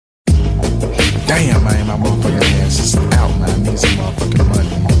Damn, man, my motherfucking ass is out, man. I need some motherfucking money,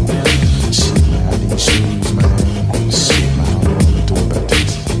 man. Shit, man, I need shoes, man. Shit, man, I don't know what to do about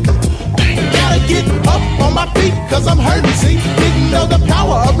this. Gotta get up on my feet, cause I'm hurting, see. Didn't know the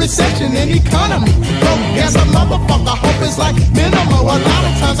power of recession and economy. Broke as a motherfucker, hope it's like minimal. A lot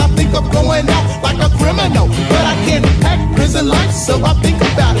of times I think of going out like a criminal, but I can't hack prison life, so I think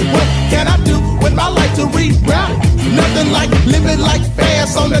about it. What can I do with my life to reroute it? Nothing like living like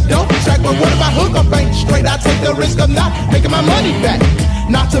fast on the dope track, but what if I hook up ain't straight? I take the risk of not making my money back.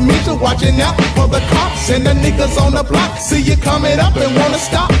 Not to mention watching out for the cops and the niggas on the block. See you coming up and wanna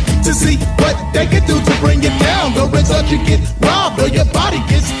stop to see what they can do to bring you down. The result, you get robbed or your body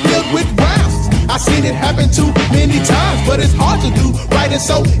gets filled with rounds. I seen it happen too many times, but it's hard to do right. It's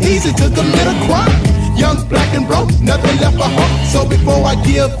so easy to commit a crime. Young, black, and broke, nothing left for hope. So before I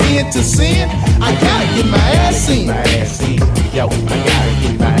give in to sin, I gotta get my ass in. Yo, I gotta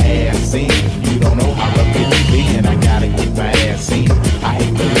get my ass in. You don't know how rough it's been. I gotta get my ass in. I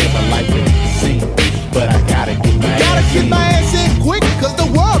hate to live a life in the scene, but I gotta get my ass in. Gotta get my ass in quick, cause the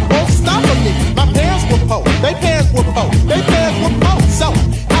world won't stop me. My parents were poor, they parents were poor, they parents were poor. So,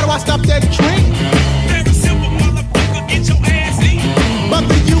 how do I stop that trend? Very simple, motherfucker, get your ass in. But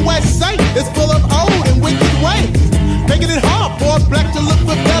the USA is full of old and wicked ways, making it hard for a black to look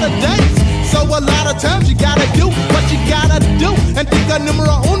for better days. So a lot of times you gotta do what you gotta do, and think of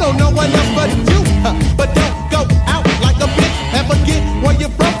numero uno, no one else but you. But don't go out like a bitch and forget where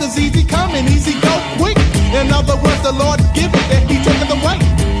you're from, cause easy come and easy go quick. In other words, the Lord give it and He taking the way.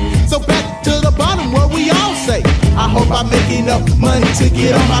 So back to the bottom where we all say, I hope I make enough money to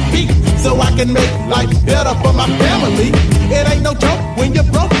get on my feet, so I can make life better for my family. It ain't no joke when you're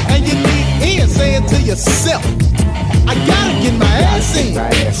broke and you need in, saying to yourself, I gotta get my ass in.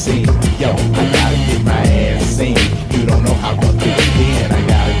 Yo, I gotta get my ass in. You don't know how rough it's been. I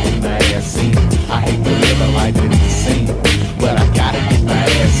gotta get my ass in. I hate to live a life in the scene, but I gotta get my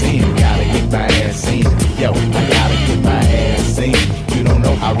ass in. Gotta get my ass in. Yo, I gotta get my ass in. You don't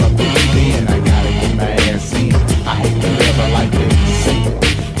know how rough it's been. I gotta get my ass in. I hate to live a life in the scene,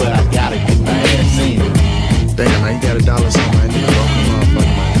 but I gotta get my ass in. Damn, man, you got $1 on my nigga, broken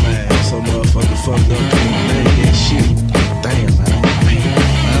motherfucker, man. So motherfucker fucked up, man, that shit. Damn, man,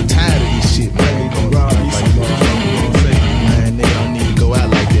 I'm tired of this shit, man. You gon' rob me some motherfucker, man, nigga don't need to go out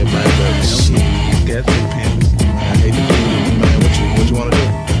like that, man, but shit. Got to pimp. Man, I hate to do it, man. What you wanna do?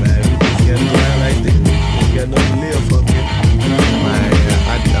 Man, we just gotta go out like this. We got nothing to live for, man. Man,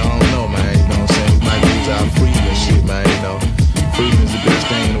 I don't know, man. You know what I'm saying? We might lose our freedom and shit, man. You know, freedom is the best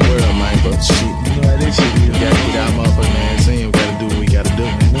thing in the world, man. But shit, You know how this shit is. we gotta get our motherfucking ass in. We gotta do what we gotta do.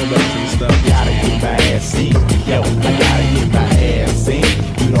 Nobody can stop. Gotta get my ass in. Yo, I gotta get my ass in.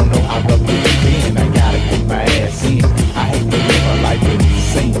 You don't know how rough it's been. I gotta get my ass in. I hate to live a life in the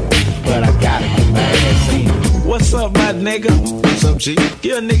scene, but I gotta get my ass in. What's up, my nigga? What's up, G?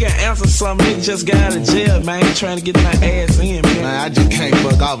 Give a nigga answer something. Nigga just got out of jail, man. Trying to get my ass in, man. Man, I just can't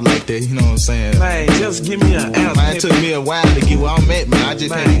fuck off like that. You know what I'm saying? Man, just give me an answer. Man, it took me a while to get where I'm at, man. I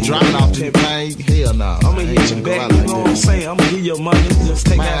just can't be dropping off this, man. Hell no. I'ma hit you back, you know what I'm saying? I'ma give you money, just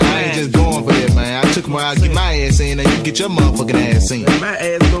take Man, out I ain't just going for that, man. I took my, I get my ass in, and you get your motherfucking ass in. My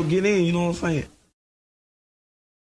ass go get in, you know what I'm saying?